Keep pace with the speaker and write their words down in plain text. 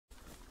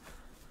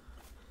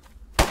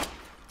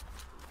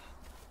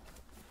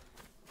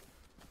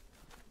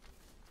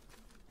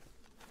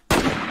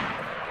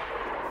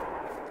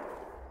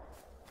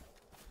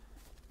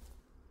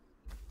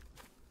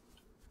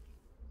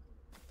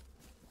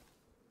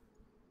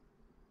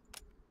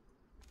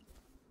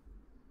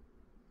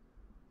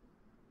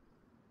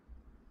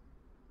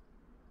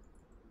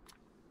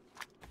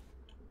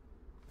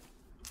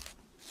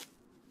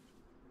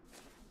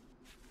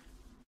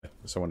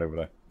someone over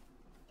there.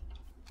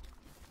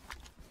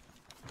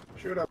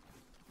 Shoot up.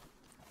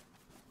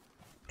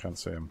 Can't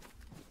see him.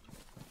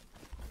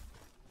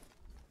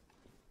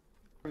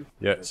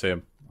 Yeah, see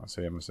him. I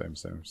see him. I see him.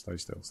 See him. Stay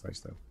still. Stay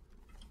still.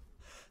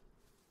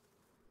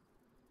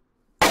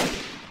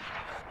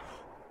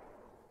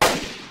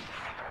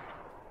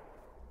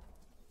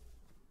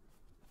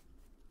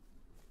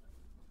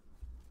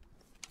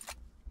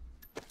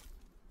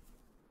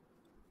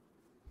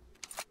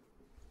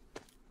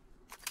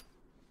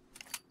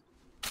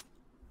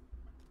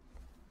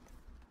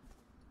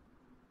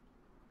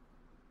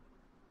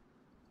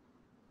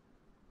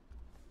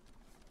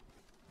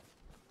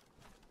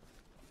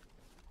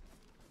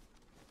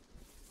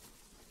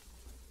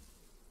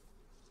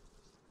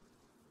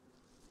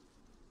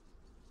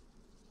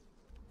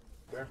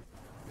 There.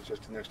 He's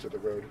just next to the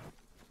road.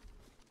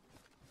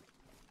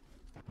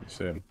 You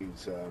see him?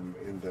 He's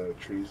in the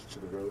trees to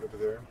the road over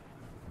there.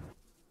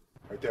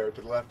 Right there,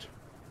 to the left.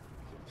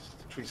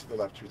 Trees to the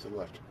left, trees to the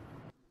left.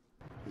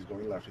 He's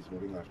going left, he's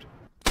moving left.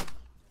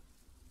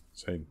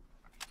 See him?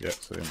 Yeah,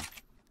 see him.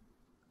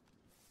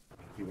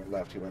 He went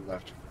left, he went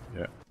left.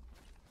 Yeah.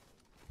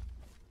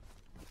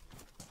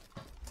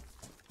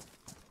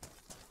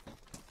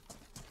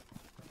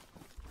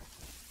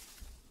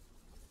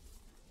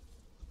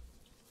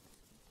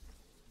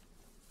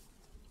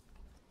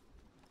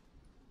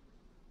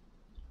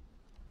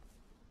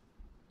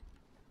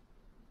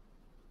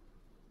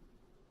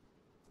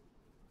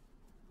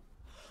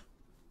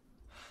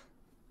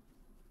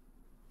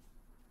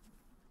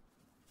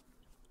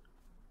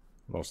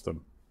 Lost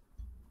him.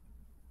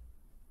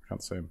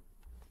 Can't see him.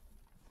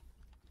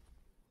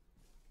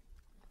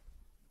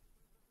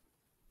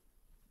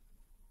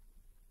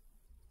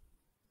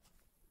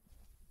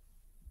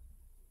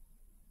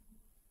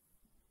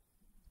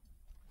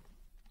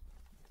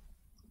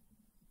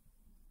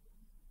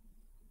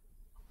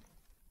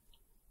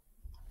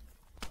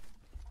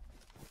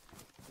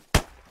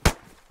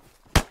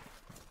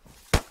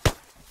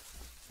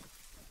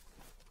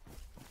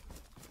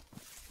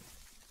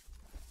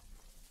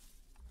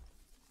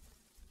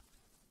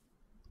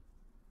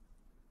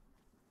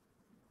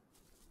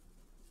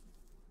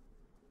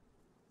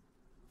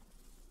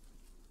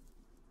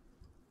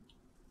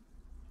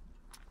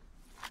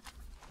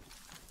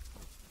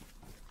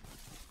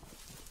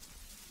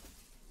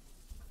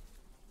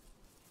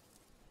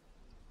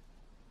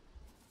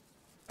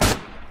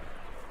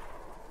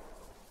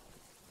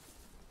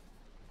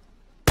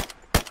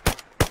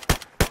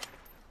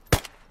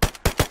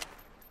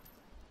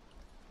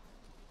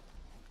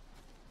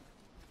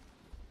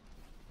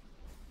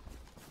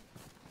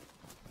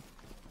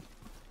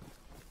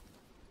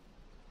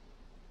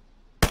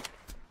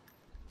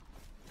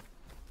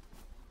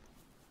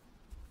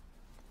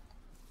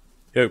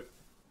 Yo.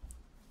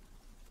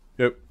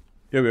 Yo.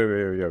 Yo, yo, yo,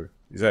 yo, yo.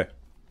 He's there.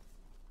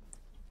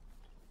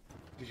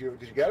 Did you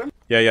get him?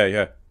 Yeah, yeah,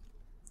 yeah.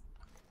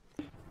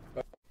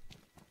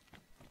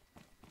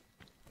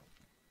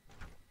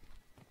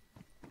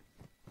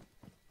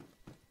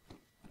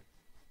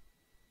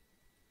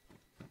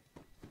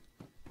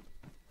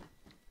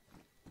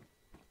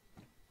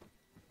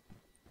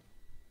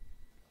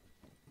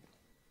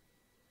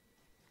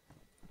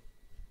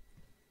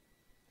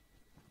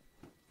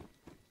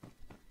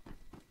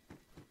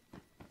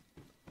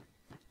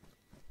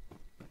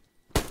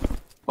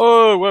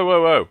 Oh, whoa,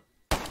 whoa, whoa.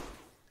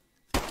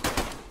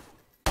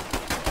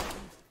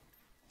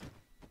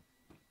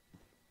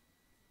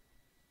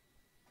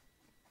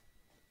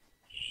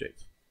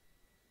 Shit.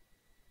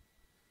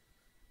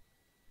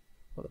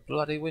 What the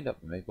bloody wind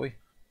up with me, boy?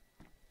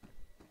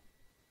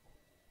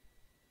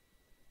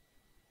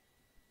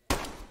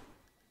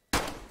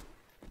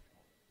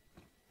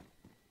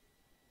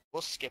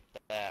 We'll skip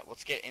that.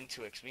 Let's get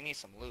into it because we need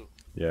some loot.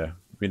 Yeah,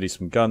 we need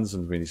some guns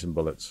and we need some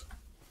bullets.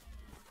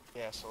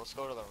 Yeah, so let's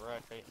go to the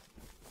right.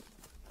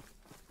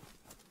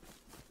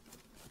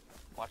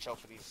 Watch out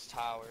for these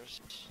towers.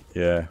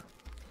 Yeah.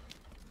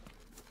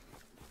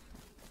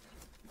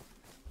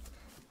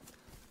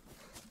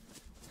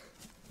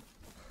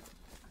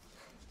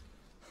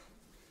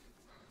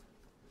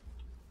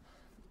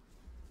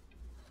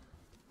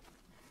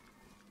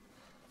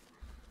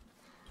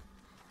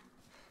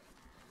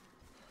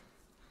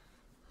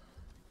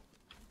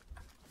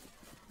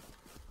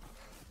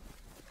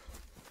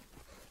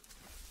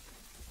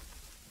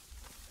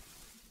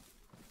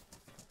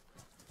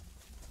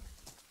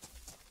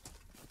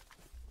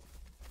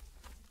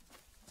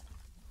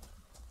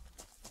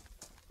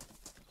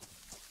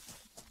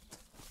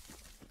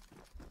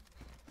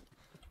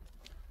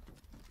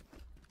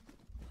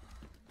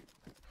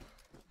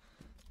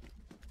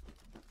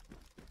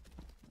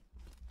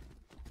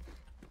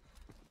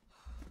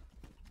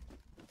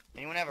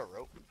 Anyone have a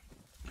rope?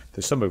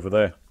 There's some over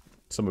there.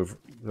 Some over...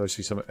 I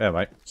see some... Yeah,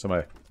 mate. Some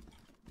there.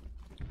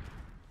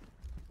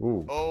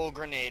 Ooh. Oh,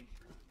 grenade.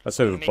 That's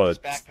I'm over gonna by make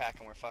the... this backpack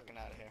and we're fucking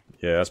out of here.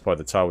 Yeah, that's by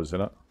the towers,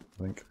 isn't it?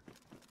 I think.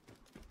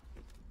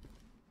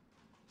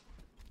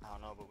 I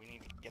don't know, but we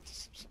need to get to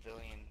some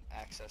civilian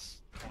access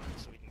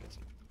points so we can get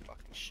some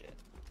fucking shit.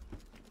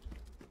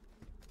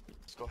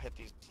 go hit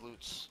these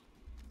loots.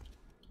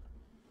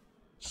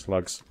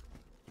 Slugs.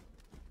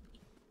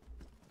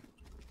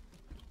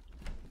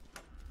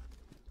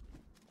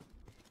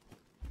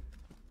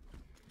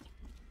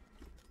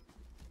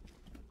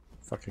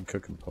 Fucking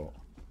cooking pot.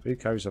 Who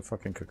carries a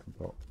fucking cooking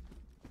pot?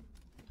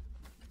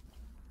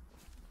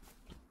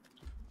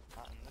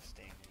 Not in this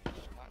day and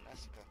age. Not in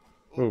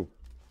Esseker. Ooh,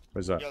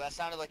 where's that? Yo, that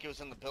sounded like it was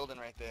in the building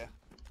right there.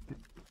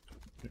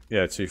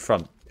 Yeah, to your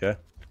front, yeah?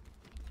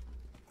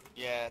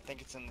 Yeah, I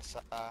think it's in this,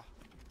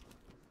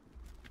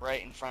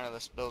 right in front of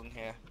this building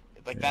here.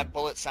 Like, Yeah. that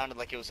bullet sounded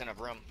like it was in a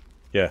room,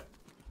 Yeah.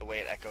 the way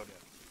it echoed.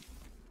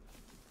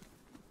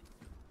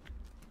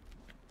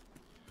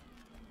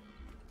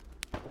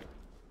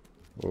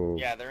 Ooh.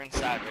 Yeah, they're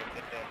inside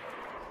right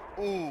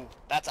there. Ooh,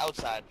 that's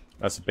outside.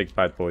 That's a big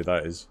bad boy,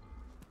 that is.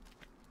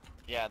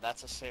 Yeah,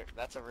 that's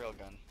a real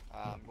gun.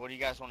 What do you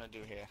guys want to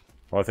do here?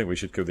 Well, I think we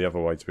should go the other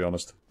way, to be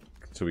honest.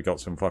 So we got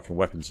some fucking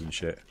weapons and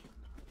shit.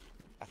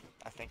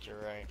 I think you're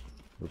right.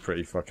 We're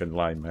pretty fucking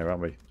lame here,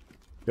 aren't we?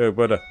 Yo,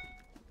 brother.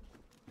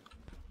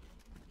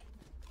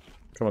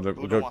 Come on, we'll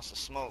Buddha go. wants to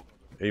smoke.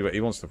 He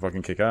wants to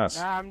fucking kick ass.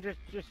 Nah, I'm just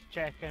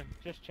checking.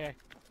 Just check.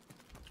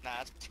 Nah,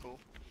 that's cool.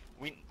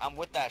 I'm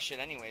with that shit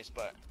anyways,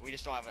 but we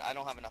just don't have. I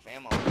don't have enough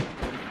ammo.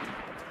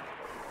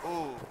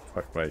 Ooh,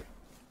 Fuck me.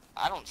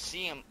 I don't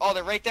see him. Oh,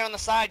 they're right there on the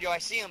side, yo. I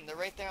see them. They're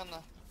right there on the.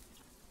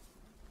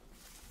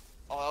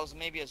 Oh, that was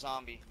maybe a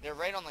zombie. They're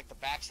right on like the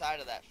back side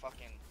of that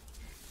fucking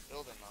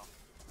building though.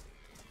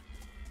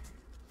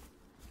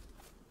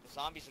 The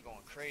zombies are going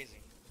crazy.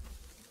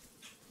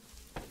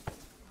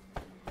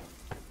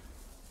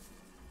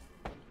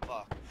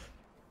 Fuck.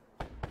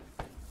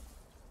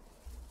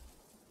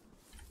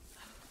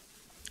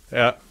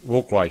 Yeah,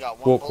 walkway. We got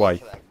one bullet Walkway.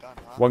 for that gun,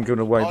 huh? One gun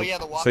away. Oh yeah,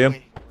 the walkway. See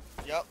him?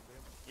 Yep.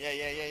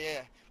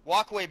 Yeah.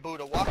 Walkway,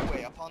 Buddha.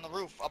 Walkway. Up on the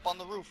roof. Up on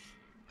the roof.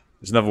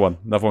 There's another one.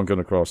 Another one going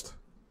across.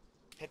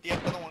 Hit the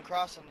other one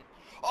crossing.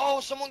 Oh,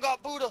 someone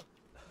got Buddha.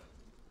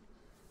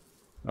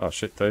 Oh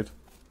shit, dude.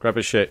 Grab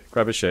his shit.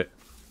 Grab his shit.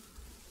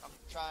 I'm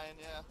trying,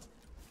 yeah.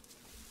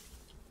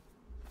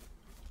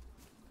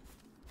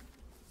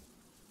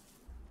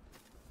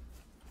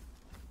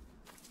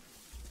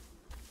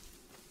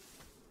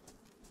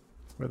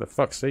 Where the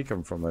fuck's he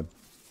come from then?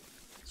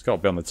 It's got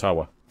to be on the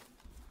tower.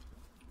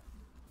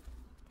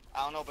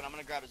 I don't know, but I'm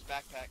gonna grab his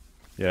backpack.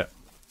 Yeah.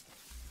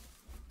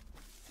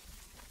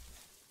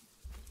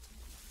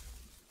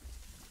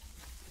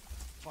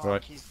 Fuck,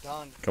 Right. he's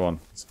done. Come on.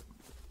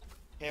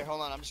 Here,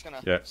 hold on. I'm just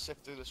gonna Yeah.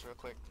 sift through this real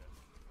quick.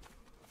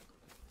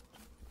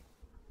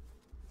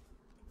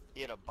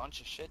 He had a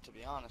bunch of shit, to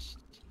be honest.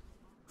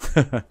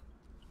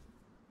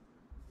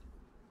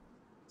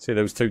 See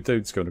those two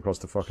dudes going across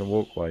the fucking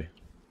walkway.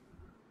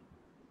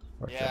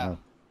 Okay, Yeah. no.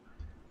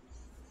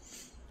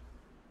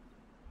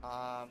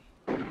 I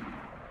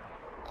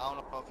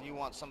don't know if you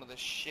want some of this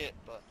shit,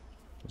 but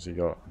What's he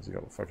got? Has he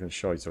got fucking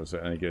shite or is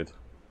it any good?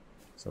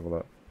 Let's have a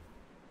look.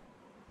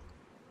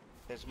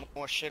 there's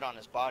more shit on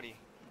his body.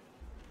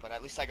 But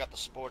at least I got the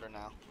sporter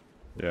now.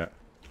 Yeah.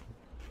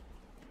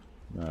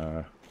 Nah.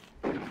 I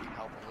can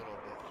help a little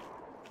bit.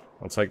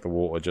 I'll take the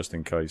water just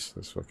in case.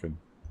 This fucking.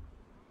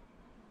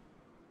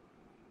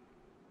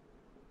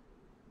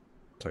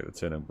 Take the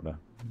tin opener.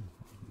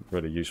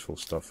 Really useful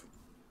stuff.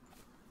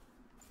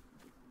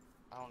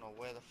 I don't know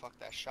where the fuck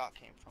that shot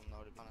came from,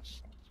 though, to be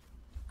honest.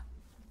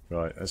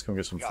 Right, let's go and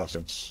get some We got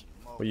fucking.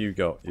 smoke. What you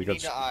got? We You got.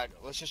 need to,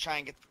 let's just try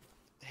and get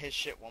his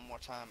shit one more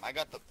time. I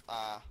got the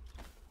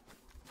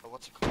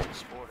what's it called? The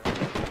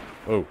sporter.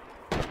 Oh,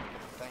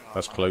 Thing on.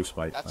 that's close,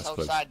 mate. That's That's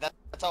close. outside.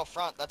 That's out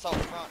front. That's out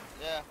front.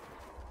 Yeah.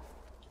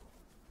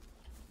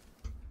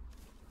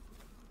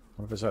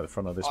 What if it's at the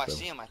front of this Oh, I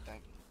building? see him, I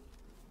think.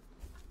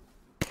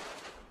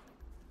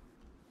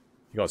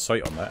 You got a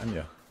sight on that, haven't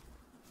you?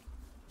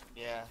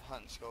 Yeah,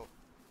 hunting scope.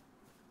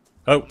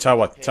 Oh,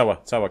 tower, up here.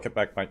 tower. Get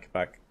back, mate. Get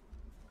back.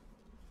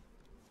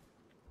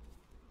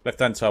 Left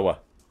hand tower.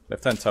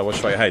 Left hand tower,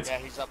 straight ahead. Yeah,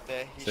 he's up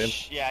there. See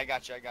him? Yeah, I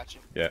got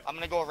you. Yeah. I'm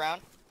gonna go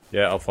around.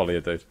 Yeah, I'll follow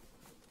you, dude.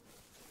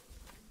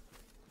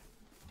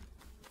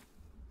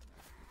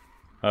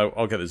 Oh,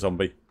 I'll get the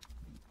zombie.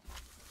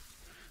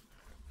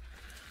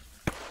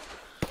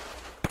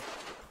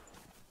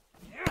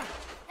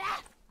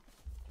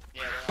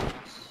 Yeah, they're on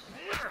us.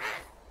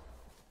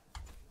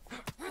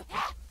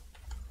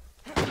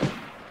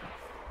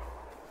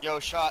 Yo,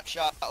 shot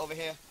over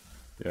here.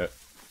 Yeah.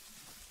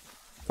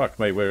 Fuck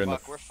me, we're in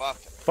Fuck, the we're fucked.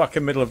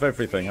 fucking middle of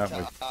everything, We need aren't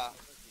we? to,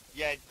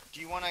 yeah, do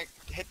you want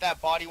to hit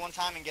that body one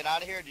time and get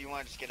out of here, or do you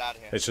want to just get out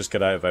of here? Let's just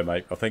get out of there,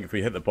 mate. I think if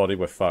we hit the body,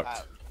 we're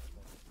fucked.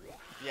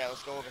 Yeah,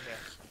 let's go over here.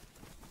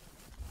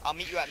 I'll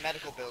meet you at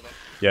medical building.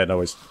 Yeah, no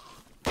worries.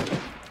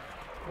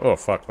 Oh,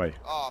 fuck me.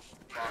 Oh,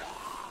 fuck.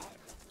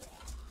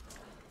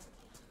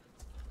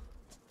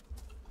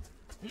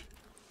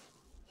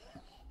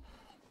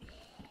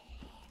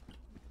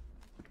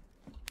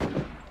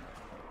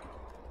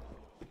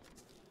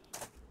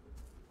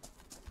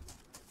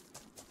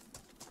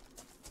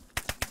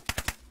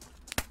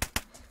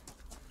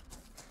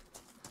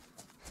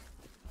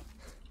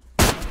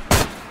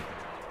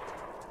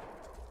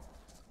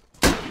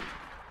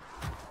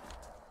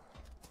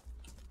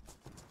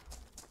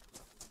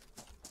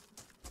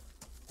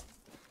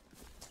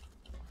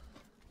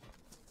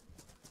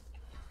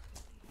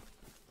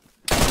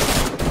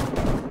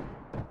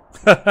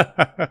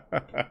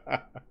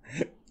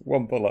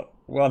 One bullet.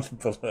 One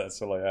bullet,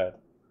 that's all I had.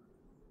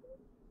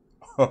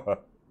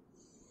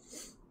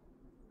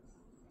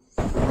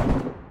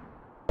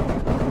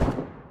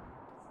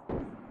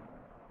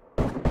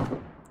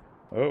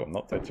 Oh, I'm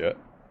not dead yet.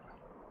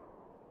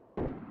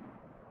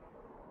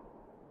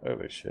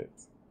 Holy shit.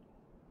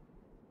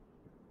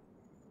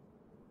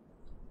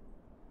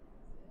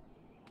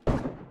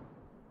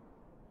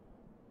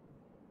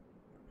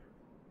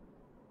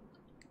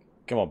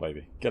 Come on,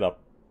 baby. Get up.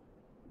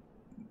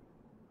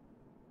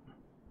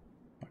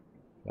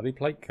 Bloody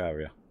plate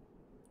carrier.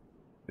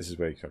 This is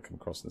where you can come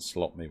across and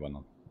slot me when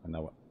I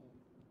know it.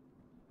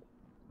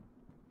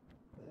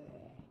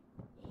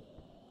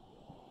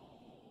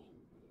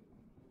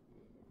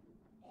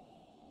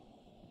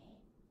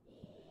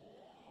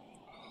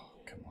 Oh,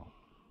 come on.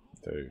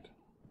 Dude.